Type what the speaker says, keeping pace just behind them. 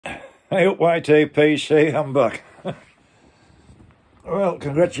Hey up YTPC, I'm back. Well,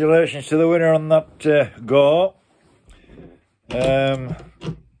 congratulations to the winner on that go.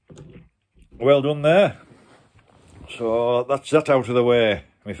 Well done there. So that's that out of the way,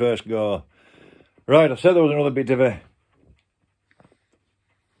 my first go. Right, I said there was another bit of a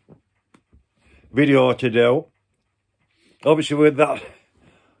video to do. Obviously with that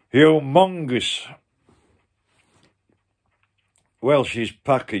humongous Welsh's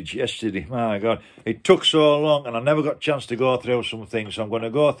package yesterday, my God, it took so long and I never got a chance to go through some things, so I'm going to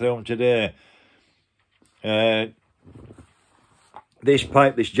go through them today. This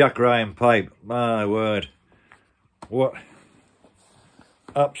pipe, this Jack Ryan pipe, my word, what,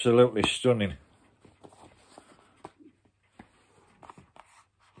 absolutely stunning.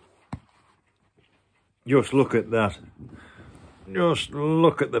 Just look at that, just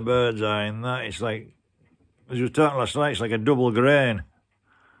look at the bird's eye in that. It's like, as we were talking last night, it's like a double grain.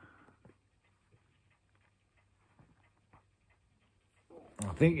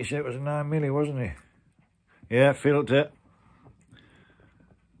 I think you said it was a 9mm, wasn't it? Yeah, felt it.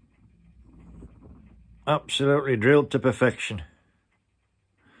 Absolutely drilled to perfection.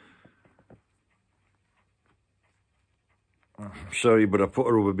 Sorry, but I put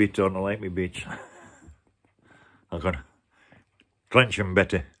a rubber bit on. I like my bits. I can clench them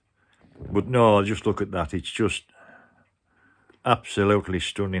better. But no, just look at that. It's just absolutely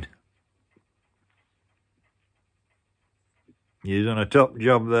stunning. You've done a top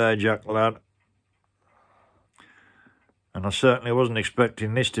job there, Jack lad. And I certainly wasn't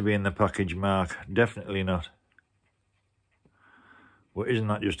expecting this to be in the package, Mark. Definitely not. But isn't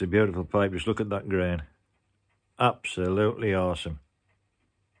that just a beautiful pipe? Just look at that grain. Absolutely awesome.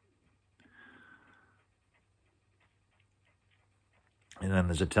 And then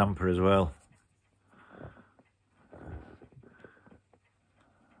there's a tamper as well.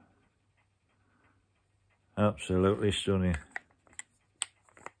 Absolutely stunning.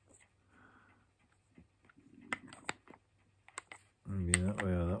 Maybe that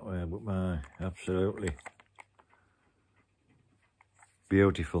way or that way, but my, absolutely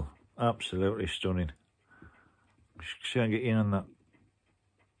beautiful. Absolutely stunning. Just try and get in on that.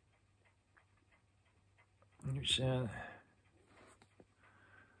 It's,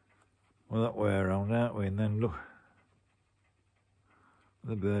 well, that way around, aren't we? And then look,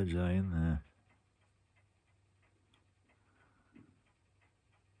 the bird's eye in there.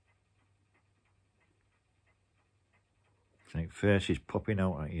 It's like faces popping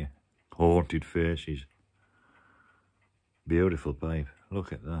out at you. Haunted faces. Beautiful pipe.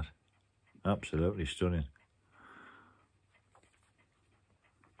 Look at that. Absolutely stunning.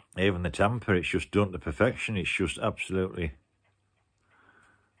 Even the tamper, it's just done to perfection. It's just absolutely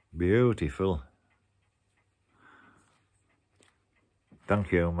beautiful.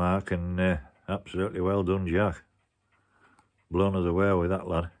 Thank you, Mark, and absolutely well done, Jack. Blown us away with that,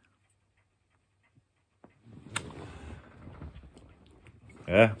 lad.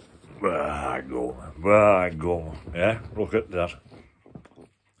 Yeah, by go. Yeah, look at that.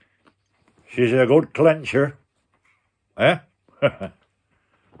 She's a good clencher. Eh?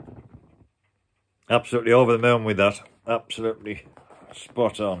 Absolutely over the moon with that. Absolutely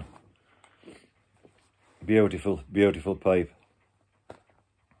spot on. Beautiful, beautiful pipe.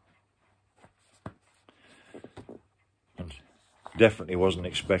 And definitely wasn't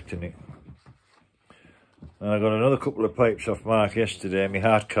expecting it. And I got another couple of pipes off Mark yesterday, my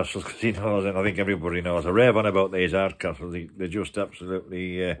Hardcastle, because he knows, and I think everybody knows. I rave on about these Hardcastles. They're just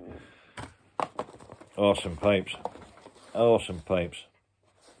absolutely awesome pipes. Awesome pipes.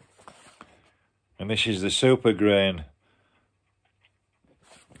 And this is the Super Grain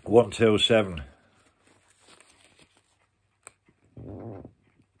 127.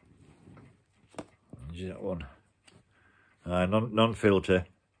 Is that one? Non-filter.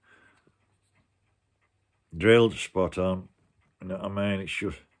 Drilled spot on. You know what I mean? It's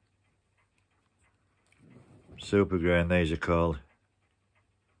just Super Grain, these are called.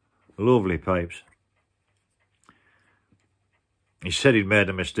 Lovely pipes. He said he'd made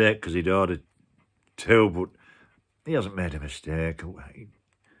a mistake because he'd ordered two, but he hasn't made a mistake.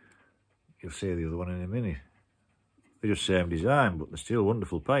 You'll see the other one in a minute. They're just same design, but they're still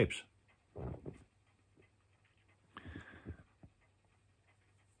wonderful pipes.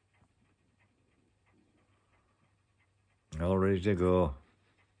 All ready to go.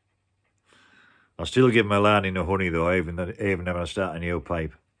 I'll still give my lining a honey though, even when I start a new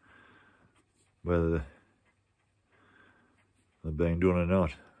pipe. Whether they're being done or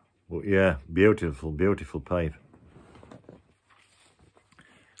not. But yeah, beautiful, beautiful pipe.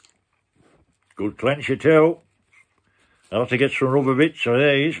 Good clencher too. I'll have to get some rubber bits of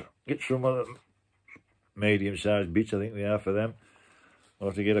these. get some of them medium-sized bits, I think they are for them. I'll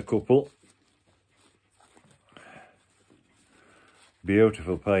have to get a couple.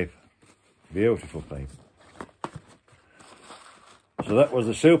 Beautiful pipe. Beautiful pipe. So that was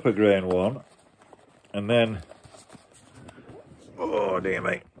the super grain one. And then, oh dear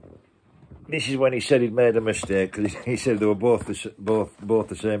me, this is when he said he'd made a mistake, because he said they were both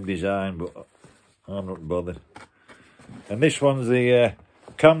the same design, but I'm not bothered. And this one's the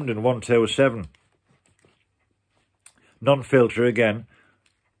Camden 127. Non-filter again.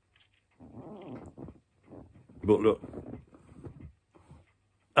 But look,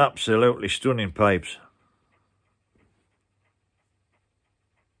 absolutely stunning pipes.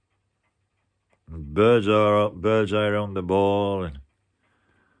 Birds eye around the ball, and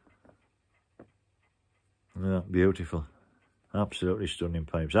yeah, beautiful. Absolutely stunning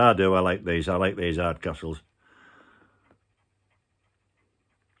pipes. I do, I like these Hardcastles.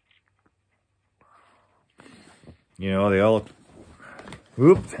 You know, they all,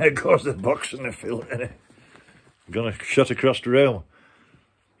 whoop, there goes the box and the filter. Gonna shut across the room.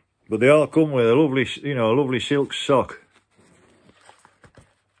 But they all come with a lovely, you know, a lovely silk sock.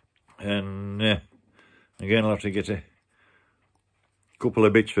 And again, I'll have to get a couple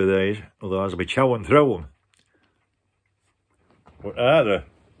of bits for these, otherwise I'll be chowing through them. But the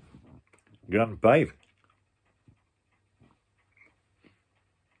grand pipe.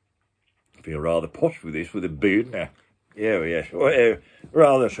 I feel rather posh with this, with a beard now. Yeah, yes. Well,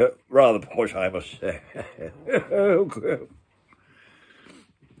 rather posh, I must say. Oh, cool.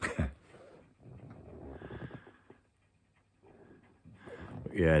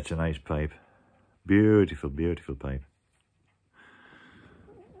 Yeah, it's a nice pipe. Beautiful, beautiful pipe.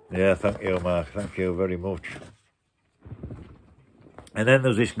 Yeah, thank you, Mark. Thank you very much. And then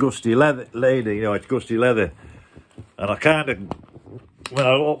there's this gusty leather lady, you know, it's gusty leather. And I kind of, when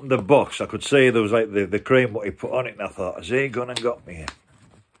I opened the box, I could see there was like the cream what he put on it, and I thought, has he gone and got me?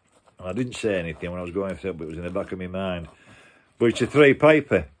 And I didn't say anything when I was going through it, but it was in the back of my mind. But it's a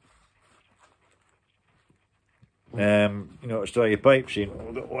 3-piper. You know, to store your pipes in.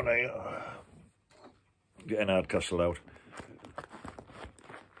 We've got one here. Get an Hardcastle out.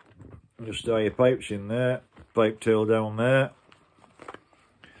 Just store your pipes in there. Pipe tail down there.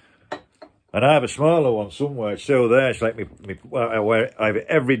 And I have a smaller one somewhere. It's still there. It's like well, I wear it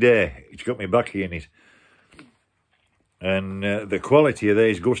every day. It's got my backy in it. And the quality of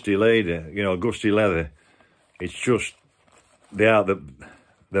these gusty leather, you know, gusty leather, it's just, they're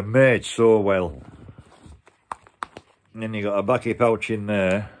made so well. And then you got a backy pouch in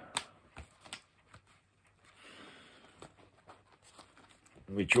there,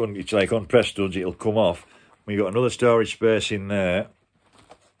 which one, it's like on press studs, it'll come off. You got another storage space in there.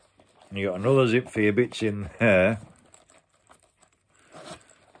 And you got another zip for your bits in there.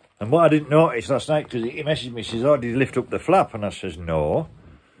 And what I didn't notice last night, because he messaged me, says, oh, did you lift up the flap? And I says, no.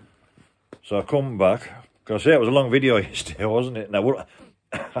 So I come back, because I say it was a long video yesterday, wasn't it? And I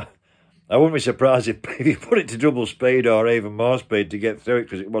wouldn't be surprised if you put it to double speed or even more speed to get through it,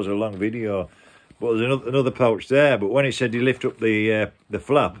 because it was a long video. But there's another pouch there. But when he said he lift up the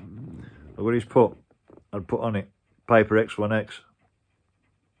flap, look what he's put. I'd put on it Piper X1X.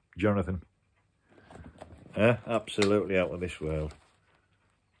 Jonathan. Absolutely out of this world.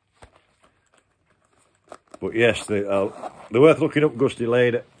 But yes, they're worth looking up, Gusty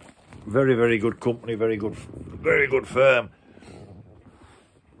Leather. Very, very good company, very good firm.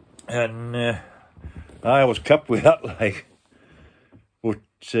 And I was capped with that, like. But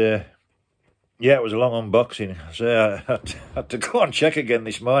yeah, it was a long unboxing. So I had to go and check again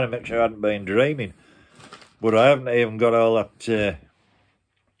this morning, make sure I hadn't been dreaming. But I haven't even got all that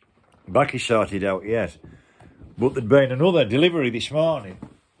backy sorted out yet. But there'd been another delivery this morning.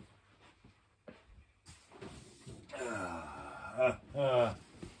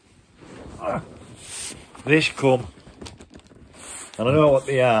 This come, and I know what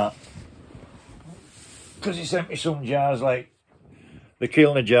they are, because he sent me some jars like, the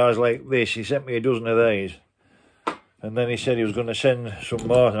Kilner jars like this. He sent me a dozen of these, and then he said he was going to send some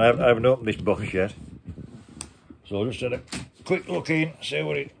more, and I haven't opened this box yet. So I'll just had a quick look in, see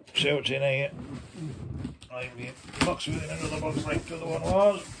what's in here. Like the box within another box like the other one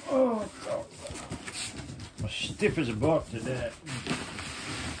was. Oh God, I'm stiff as a board today.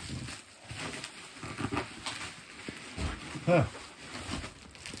 Huh.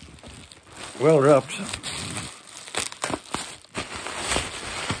 Well wrapped.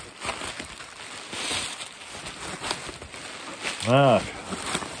 Mark,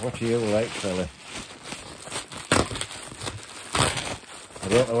 what do you like, fella? I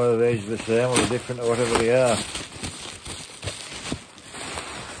don't know whether these are the same or they're different or whatever they are.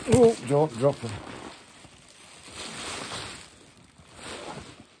 Oh, don't drop them.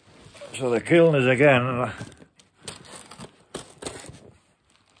 So they're killing us again.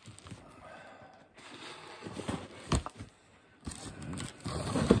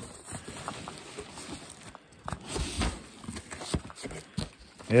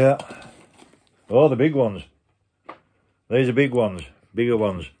 Yeah. Oh, the big ones. These are big ones, bigger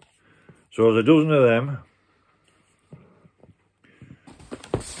ones. So there's a dozen of them.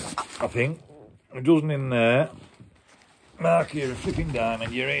 I think. A dozen in there. Mark, you're a flipping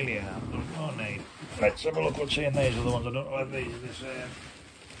diamond, you really are. There's no need. Let's have a look what's in these other ones. I don't know if these are the same.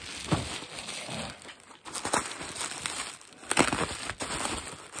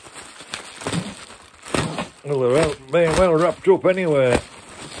 Well, they're being well wrapped up anyway.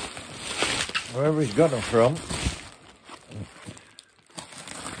 Wherever he's got them from.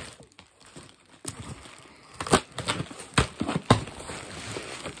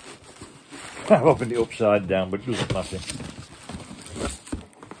 I've opened it upside down, but it doesn't matter.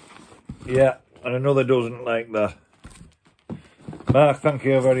 Yeah, and another dozen like that. Mark, thank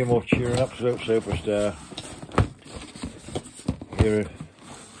you very much. You're an absolute superstar. You're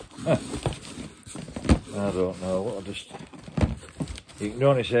I don't know. You can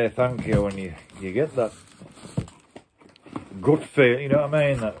only say thank you when you get that gut feel, you know what I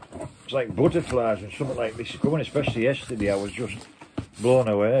mean? That it's like butterflies and something like this coming, especially yesterday. I was just blown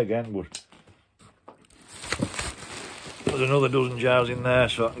away again, but there's another dozen jars in there,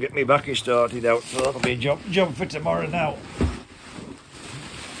 so I can get me backy started out. So that'll be a job for tomorrow now.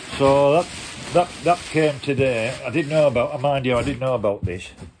 So that came today. I didn't know about. Mind you, I didn't know about this.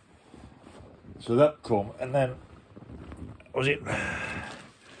 So that come, and then was it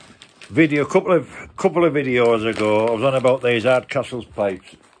video? Couple of videos ago, I was on about these Hardcastle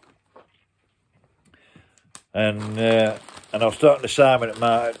pipes, and I was talking to Simon at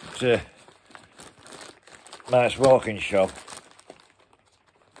my smoking shop,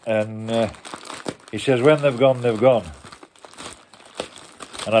 and he says when they've gone, they've gone.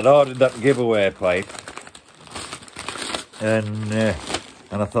 And I'd ordered that giveaway pipe, and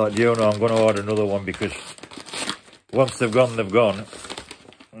I thought, you know, I'm going to order another one because once they've gone, they've gone,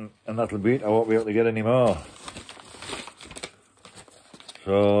 and that'll be it. I won't be able to get any more.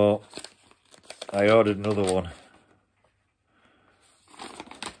 So I ordered another one.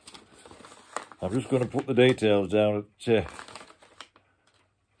 I'm just going to put the details down at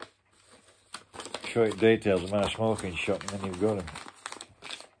show you details of my smoking shop, and then you've got them.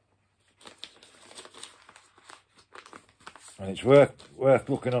 And it's worth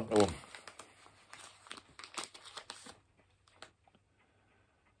looking onto them.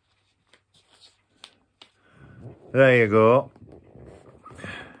 There you go.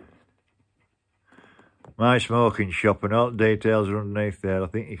 My smoking shop, and all the details are underneath there. I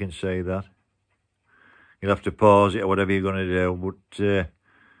think you can see that. You'll have to pause it or whatever you're going to do, but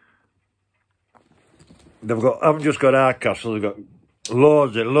I haven't just got Hardcastle, they've got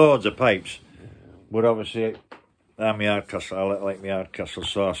loads of pipes, but obviously I'm my Hardcastle, I like my Hardcastle,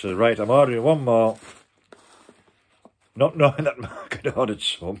 so I said, right, I'm ordering one more, not knowing that Mark had ordered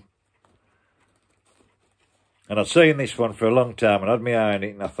some. And I'd seen this one for a long time and had my eye on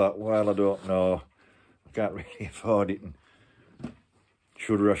it, and I thought, well, I don't know, I can't really afford it, and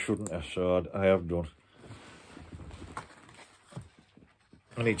should or I shouldn't have, so I have done.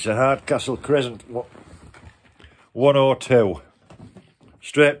 And it's a Hardcastle Crescent 102,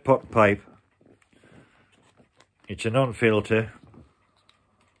 straight pot pipe. It's a non-filter,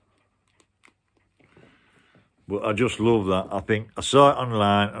 but I just love that. I think I saw it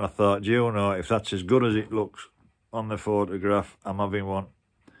online and I thought, do you know, if that's as good as it looks on the photograph, I'm having one.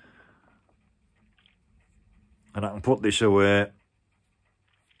 And I can put this away,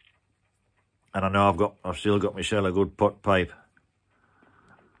 and I know I've still got myself a good pot pipe.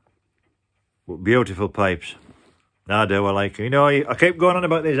 But beautiful pipes. I do, I like it. You know, I keep going on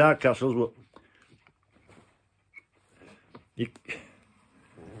about these Hardcastles, but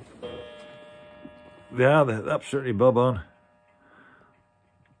they're absolutely bob on.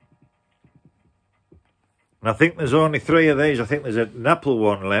 And I think there's only 3 of these. I think there's an apple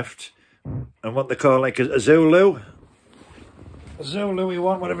one left, and what they call like a Zulu. A Zulu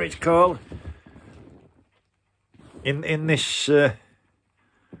one, whatever it's called. In this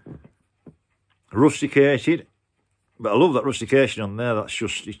rusticated, but I love that rustication on there. It's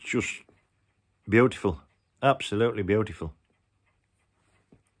just beautiful, absolutely beautiful.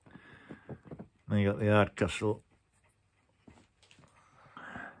 Then you got the Hardcastle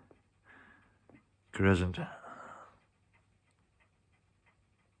Crescent,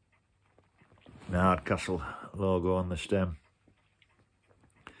 the Hardcastle logo on the stem.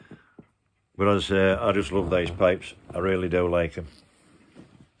 But as I just love these pipes. I really do like them.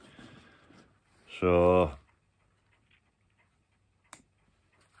 So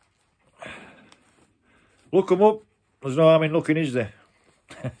look them up. There's no harm in looking, is there?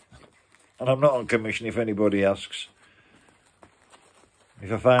 And I'm not on commission if anybody asks.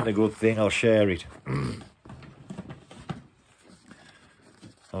 If I find a good thing, I'll share it.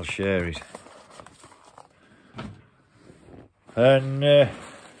 I'll share it. And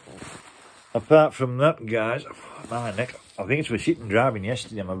apart from that, guys, my neck, I think it's for sitting driving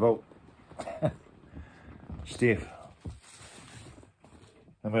yesterday, I'm about stiff.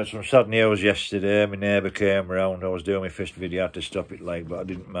 I had some sad news yesterday. My neighbour came round. I was doing my first video. I had to stop it late, but I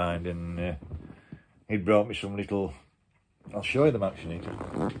didn't mind. And he brought me some little... I'll show you them actually.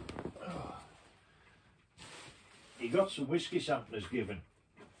 He got some whiskey samplers given.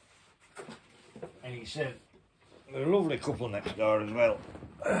 And he said, they're a lovely couple next door as well.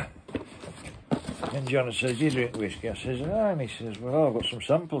 And John says, do you drink whiskey? I says, aye. And he says, well, I've got some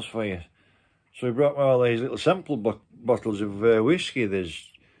samples for you. So he brought me all these little sample bottles of whiskey. There's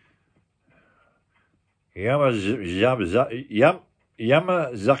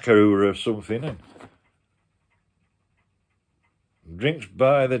Yamazakaru or something. And drinks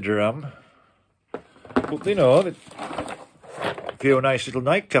by the dram. But you know, a few nice little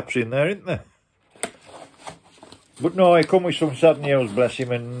nightcaps in there, isn't there? But no, he come with some sad news, bless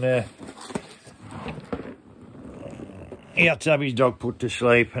him, and he had to have his dog put to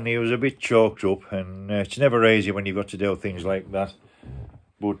sleep, and he was a bit choked up, and it's never easy when you've got to do things like that.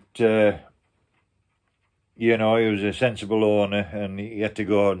 But, you know, he was a sensible owner, and he had to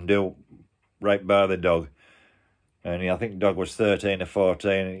go and do right by the dog. And I think the dog was 13 or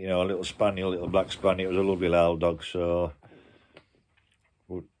 14, you know, a little spaniel, little black spaniel. It was a lovely little dog, so...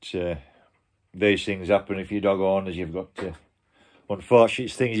 But these things happen if you're dog owners. You've got to... Unfortunately,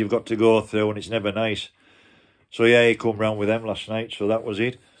 it's things you've got to go through, and it's never nice. So yeah, he come round with them last night, so that was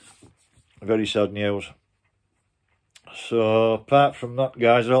it. Very sad news. So apart from that,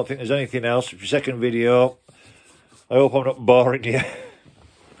 guys, I don't think there's anything else. It's your second video. I hope I'm not boring you.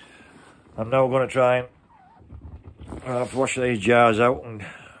 I'm now going to try and wash these jars out, and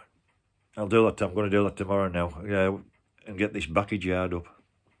I'll do that. I'm going to do that tomorrow now. Yeah, and get this backy jarred up.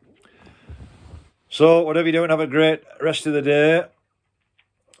 So whatever you're doing, have a great rest of the day,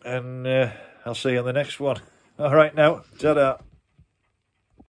 and I'll see you on the next one. All right now, ta-da.